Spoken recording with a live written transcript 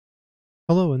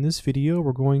Hello, in this video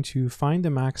we're going to find the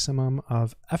maximum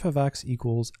of f of x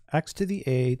equals x to the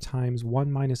a times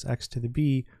 1 minus x to the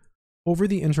b over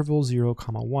the interval 0,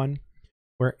 1,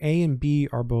 where a and b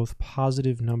are both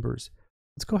positive numbers.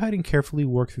 Let's go ahead and carefully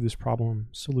work through this problem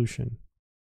solution.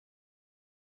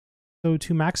 So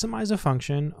to maximize a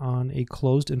function on a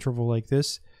closed interval like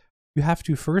this, you have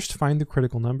to first find the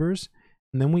critical numbers,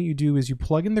 and then what you do is you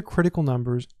plug in the critical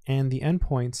numbers and the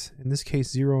endpoints, in this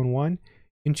case 0 and 1,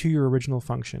 into your original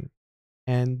function.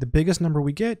 And the biggest number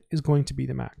we get is going to be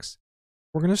the max.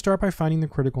 We're going to start by finding the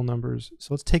critical numbers. So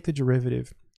let's take the derivative.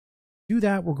 To do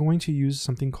that, we're going to use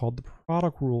something called the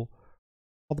product rule.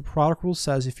 Well, the product rule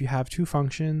says if you have two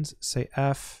functions, say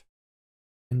f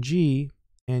and g,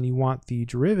 and you want the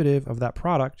derivative of that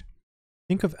product,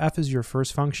 think of f as your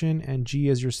first function and g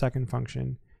as your second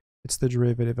function. It's the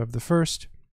derivative of the first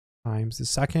times the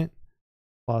second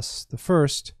plus the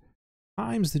first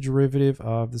times the derivative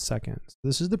of the second. So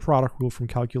this is the product rule from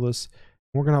calculus.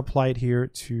 We're going to apply it here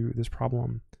to this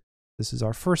problem. This is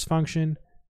our first function.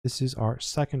 This is our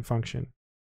second function.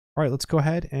 All right, let's go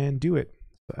ahead and do it.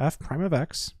 So f prime of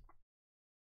x.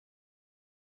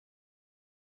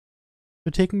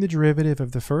 So taking the derivative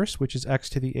of the first, which is x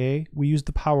to the a, we use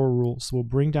the power rule. So we'll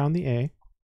bring down the a.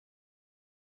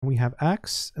 And we have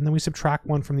x, and then we subtract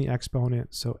 1 from the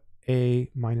exponent. So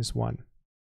a minus 1.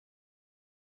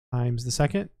 Times the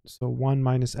second, so 1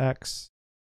 minus x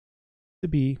to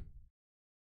b,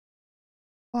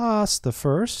 plus the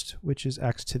first, which is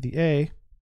x to the a,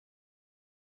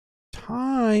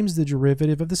 times the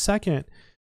derivative of the second.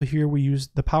 So here we use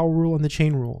the power rule and the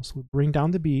chain rule. So we bring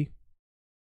down the b,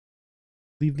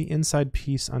 leave the inside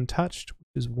piece untouched,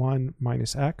 which is 1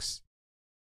 minus x,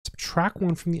 subtract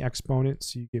 1 from the exponent,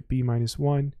 so you get b minus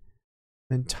 1,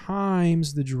 then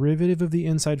times the derivative of the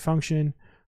inside function.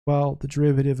 Well, the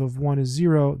derivative of 1 is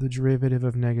 0, the derivative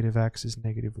of negative x is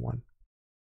negative 1.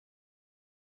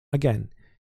 Again,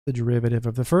 the derivative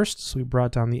of the first, so we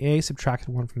brought down the a, subtracted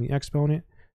 1 from the exponent,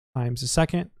 times the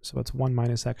second, so it's 1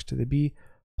 minus x to the b,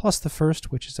 plus the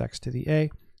first, which is x to the a,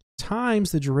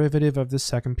 times the derivative of this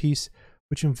second piece,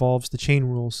 which involves the chain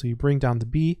rule. So you bring down the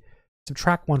b,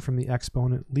 subtract 1 from the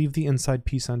exponent, leave the inside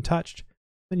piece untouched,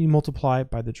 then you multiply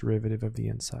by the derivative of the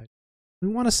inside. We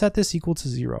want to set this equal to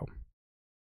 0.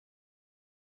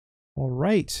 All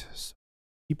right, so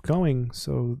keep going.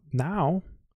 So now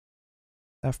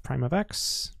f prime of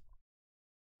x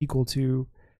equal to,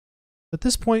 at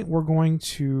this point, we're going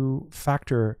to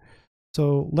factor.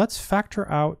 So let's factor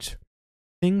out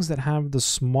things that have the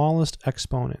smallest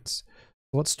exponents.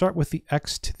 So let's start with the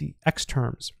x to the x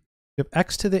terms. We have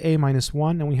x to the a minus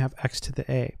 1 and we have x to the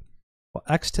a. Well,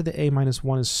 x to the a minus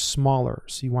 1 is smaller,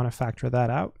 so you want to factor that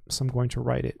out. So I'm going to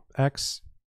write it x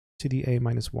to the a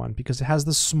minus 1 because it has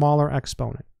the smaller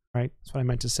exponent, right? That's what I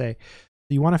meant to say.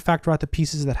 So you want to factor out the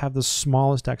pieces that have the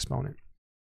smallest exponent.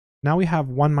 Now we have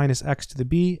 1 minus x to the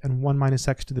b and 1 minus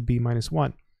x to the b minus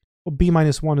 1. Well, b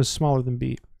minus 1 is smaller than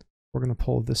b. We're going to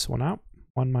pull this one out.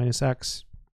 1 minus x to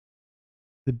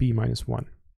the b minus 1.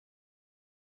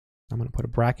 I'm going to put a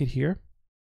bracket here.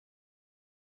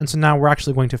 And so now we're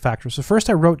actually going to factor. So first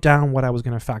I wrote down what I was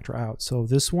going to factor out. So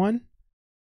this one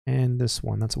and this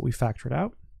one, that's what we factored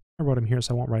out. I wrote them here,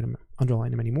 so I won't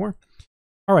underline them anymore.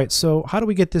 All right, so how do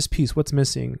we get this piece? What's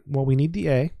missing? Well, we need the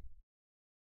a.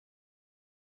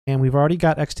 And we've already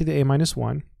got x to the a minus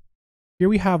 1. Here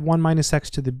we have 1 minus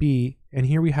x to the b, and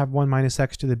here we have 1 minus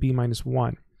x to the b minus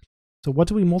 1. So what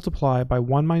do we multiply by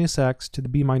 1 minus x to the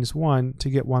b minus 1 to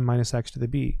get 1 minus x to the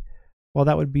b? Well,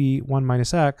 that would be 1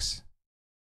 minus x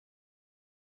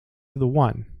to the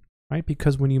 1, right?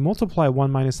 Because when you multiply 1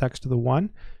 minus x to the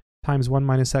 1 times 1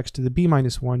 minus x to the b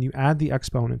minus 1, you add the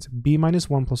exponents. b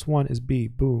minus 1 plus 1 is b,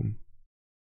 boom.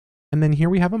 And then here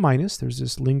we have a minus. There's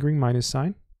this lingering minus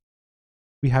sign.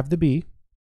 We have the b.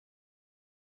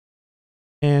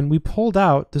 And we pulled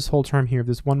out this whole term here,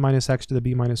 this 1 minus x to the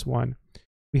b minus 1.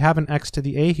 We have an x to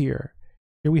the a here.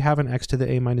 Here we have an x to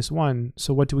the a minus 1.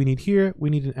 So what do we need here?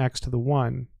 We need an x to the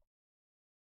 1.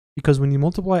 Because when you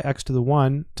multiply x to the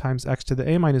 1 times x to the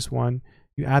a minus 1,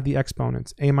 you add the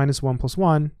exponents. A minus 1 plus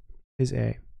 1 is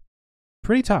a.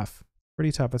 Pretty tough.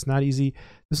 Pretty tough. It's not easy.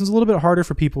 This is a little bit harder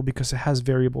for people because it has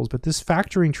variables, but this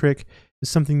factoring trick is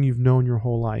something you've known your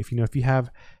whole life. You know, if you have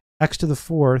x to the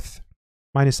 4th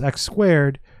minus x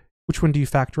squared, which one do you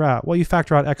factor out? Well, you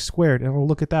factor out x squared, and we'll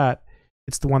look at that.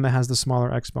 It's the one that has the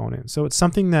smaller exponent. So it's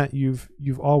something that you've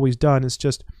always done. It's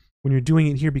just when you're doing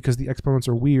it here because the exponents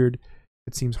are weird,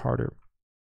 it seems harder.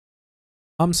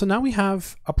 So now we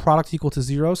have a product equal to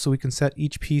 0, so we can set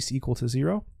each piece equal to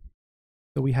 0.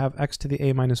 So we have x to the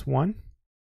a minus 1,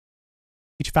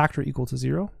 each factor equal to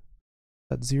 0.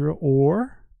 That's 0.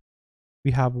 Or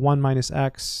we have 1 minus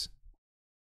x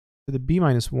to the b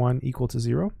minus 1 equal to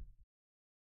 0.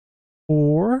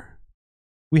 Or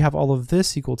we have all of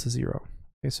this equal to 0.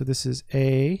 Okay, so this is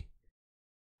a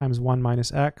times 1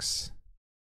 minus x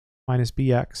minus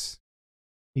bx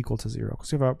equal to 0.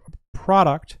 So we have a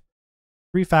product,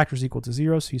 3 factors equal to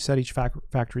 0, so you set each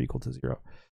factor equal to 0.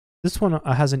 This one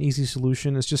has an easy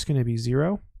solution. It's just going to be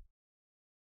 0.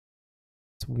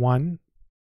 It's one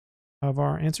of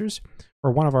our answers,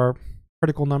 or one of our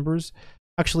critical numbers.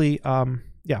 Actually,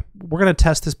 yeah, we're going to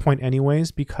test this point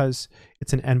anyways because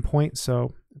it's an endpoint,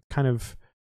 so it's kind of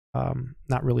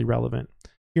not really relevant.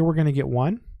 Here we're going to get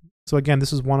 1. So again,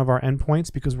 this is one of our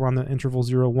endpoints because we're on the interval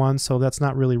 0, 1, so that's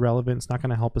not really relevant. It's not going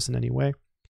to help us in any way.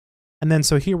 And then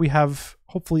so here we have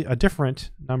hopefully a different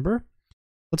number.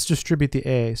 Let's distribute the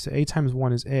a. So a times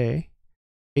 1 is a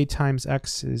times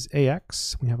x is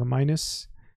ax. We have a minus,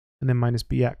 and then minus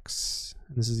bx,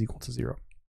 and this is equal to 0.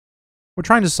 We're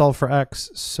trying to solve for x,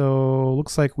 so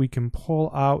looks like we can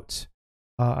pull out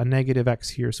a negative x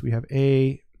here. So we have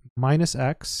a minus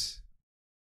x,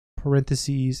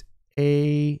 parentheses,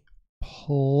 a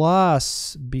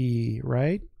plus b,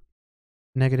 right?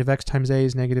 Negative x times a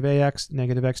is negative ax,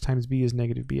 negative x times b is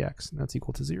negative bx, and that's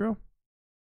equal to 0.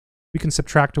 We can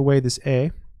subtract away this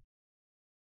a.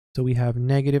 So we have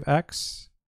negative x,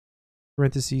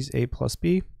 parentheses, a plus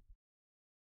b,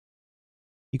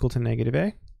 equal to negative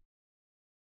a.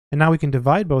 And now we can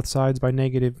divide both sides by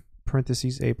negative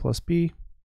parentheses a plus b,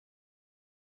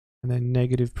 and then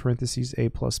negative parentheses a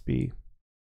plus b.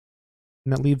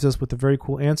 And that leaves us with a very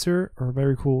cool answer, or a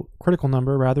very cool critical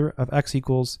number, rather, of x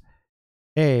equals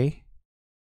a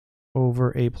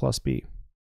over a plus b.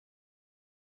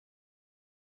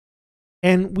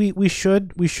 And we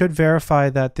should verify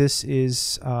that this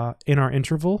is in our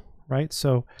interval, right?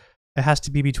 So it has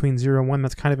to be between 0 and 1.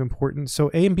 That's kind of important.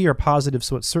 So a and b are positive,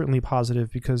 so it's certainly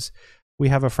positive because we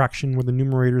have a fraction where the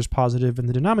numerator is positive and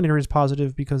the denominator is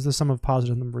positive because the sum of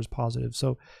positive numbers is positive.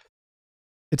 So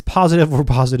it's positive or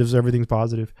positive, so everything's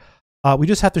positive. We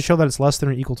just have to show that it's less than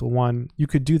or equal to 1. You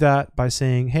could do that by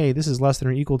saying, hey, this is less than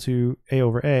or equal to a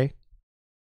over a,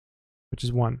 which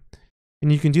is 1.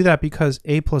 And you can do that because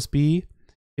a plus b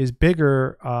is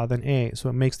bigger than a, so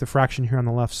it makes the fraction here on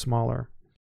the left smaller.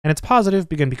 And it's positive,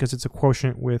 again, because it's a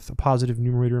quotient with a positive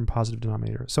numerator and positive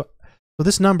denominator. So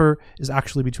this number is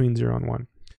actually between 0 and 1.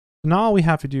 So now all we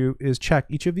have to do is check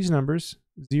each of these numbers,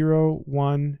 0,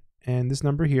 1, and this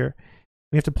number here.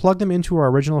 We have to plug them into our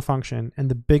original function,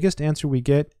 and the biggest answer we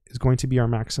get is going to be our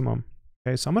maximum.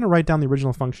 Okay, so I'm going to write down the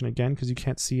original function again because you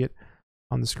can't see it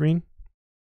on the screen.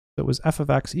 So it was f of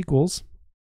x equals,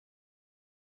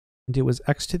 and it was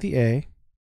x to the a,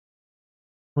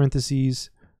 parentheses,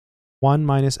 1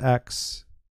 minus x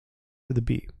to the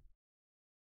b.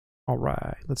 All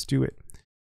right, let's do it.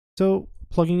 So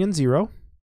plugging in 0,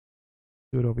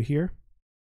 do it over here,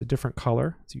 a different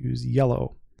color, let's use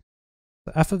yellow.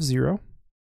 So f of 0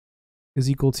 is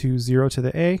equal to 0 to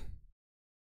the a, and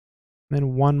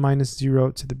then 1 minus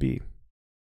 0 to the b.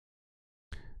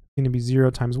 It's going to be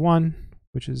 0 times 1,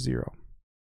 which is 0.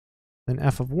 Then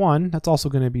f of 1, that's also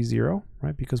going to be 0,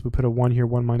 right? Because we put a 1 here,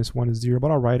 1 minus 1 is 0,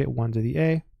 but I'll write it 1 to the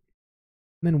a, and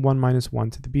then 1 minus 1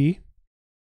 to the b.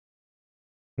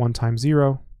 1 times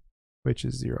 0, which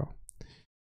is 0.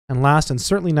 And last and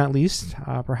certainly not least,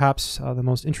 perhaps the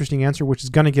most interesting answer, which is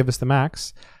going to give us the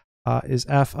max, is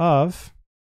f of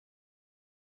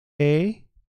a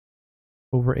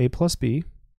over a plus b.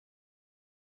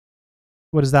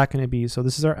 What is that going to be? So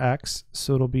this is our x,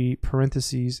 so it'll be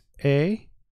parentheses a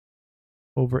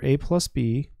over a plus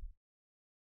b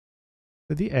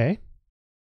to the a.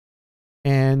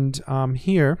 And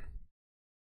here,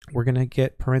 we're going to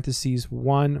get parentheses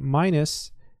 1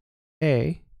 minus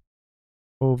a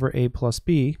over a plus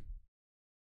b,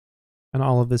 and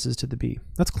all of this is to the b.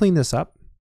 Let's clean this up.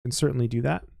 We can certainly do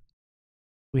that.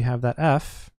 We have that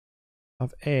f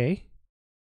of a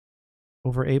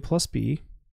over a plus b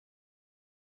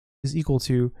is equal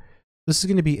to, this is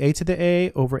going to be a to the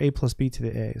a over a plus b to the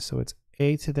a. So it's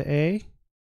a to the a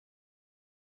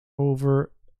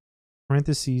over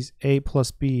parentheses a plus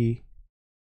b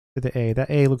to the a. That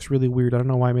a looks really weird. I don't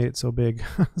know why I made it so big.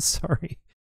 Sorry.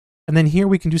 And then here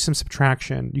we can do some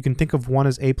subtraction. You can think of 1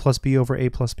 as a plus b over a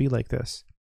plus b like this.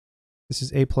 This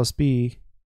is a plus b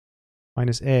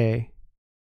minus a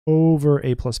over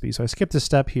a plus b. So I skipped a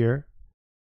step here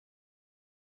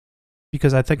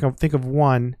because I think of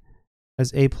 1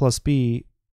 as a plus b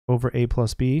over a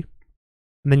plus b.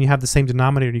 And then you have the same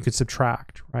denominator and you could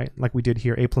subtract, right? Like we did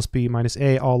here, a plus b minus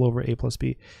a all over a plus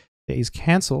b. The a's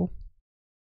cancel.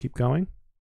 Keep going.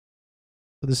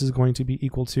 So this is going to be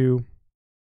equal to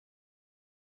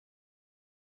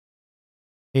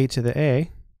a to the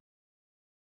a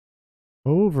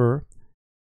over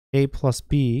a plus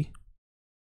b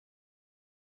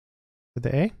to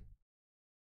the a.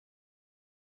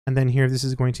 And then here, this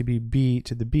is going to be b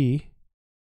to the b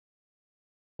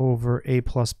over a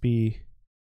plus b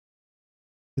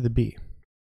to the b.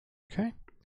 Okay.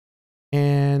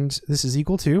 And this is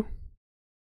equal to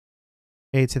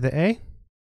a to the a,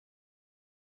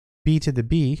 b to the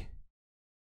b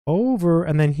over,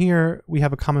 and then here we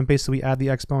have a common base, so we add the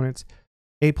exponents,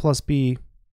 a plus b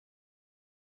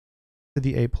to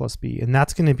the a plus b. And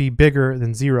that's going to be bigger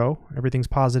than 0. Everything's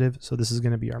positive, so this is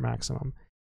going to be our maximum.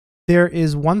 There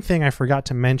is one thing I forgot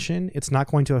to mention. It's not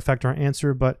going to affect our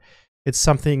answer, but it's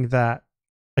something that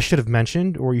I should have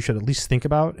mentioned, or you should at least think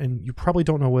about, and you probably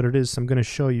don't know what it is, so I'm going to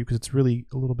show you because it's really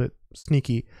a little bit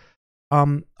sneaky.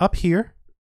 Up here,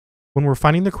 when we're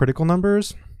finding the critical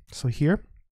numbers, so here,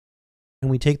 and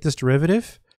we take this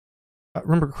derivative,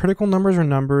 remember, critical numbers are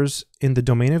numbers in the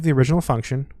domain of the original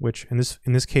function, which in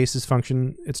this case, this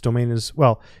function, its domain is,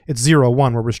 well, it's 0,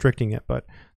 1, we're restricting it, but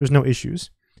there's no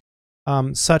issues.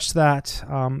 Such that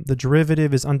the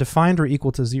derivative is undefined or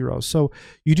equal to 0. So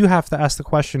you do have to ask the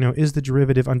question, is the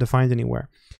derivative undefined anywhere?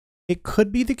 It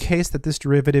could be the case that this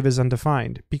derivative is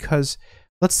undefined because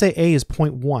let's say a is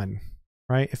 0.1,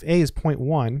 right? If a is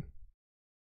 0.1,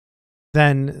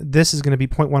 then this is going to be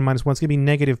 0.1 minus 1. It's going to be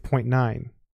negative 0.9.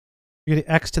 You get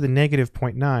x to the negative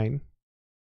 0.9,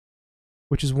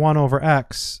 which is 1 over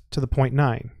x to the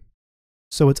 0.9.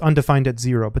 So it's undefined at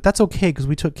 0, but that's okay because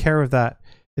we took care of that.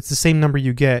 It's the same number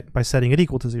you get by setting it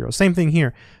equal to 0. Same thing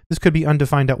here. This could be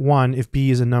undefined at 1 if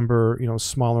b is a number,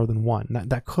 smaller than 1.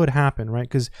 That could happen, right?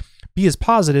 Because b is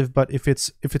positive, but if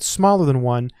it's smaller than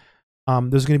 1,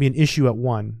 there's going to be an issue at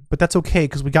 1. But that's okay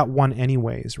because we got 1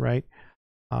 anyways, right?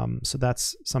 So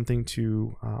that's something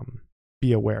to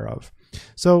be aware of.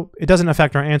 So it doesn't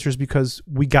affect our answers because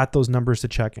we got those numbers to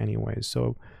check anyways.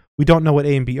 So we don't know what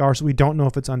a and b are, so we don't know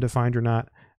if it's undefined or not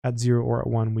at 0 or at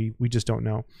 1. We just don't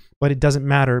know. But it doesn't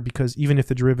matter because even if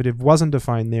the derivative wasn't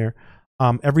defined there,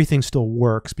 everything still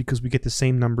works because we get the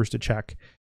same numbers to check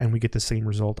and we get the same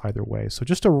result either way. So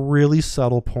just a really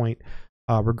subtle point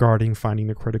regarding finding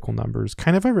the critical numbers.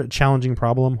 Kind of a challenging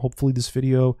problem. Hopefully this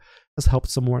video has helped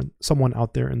someone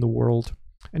out there in the world.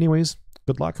 Anyways,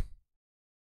 good luck.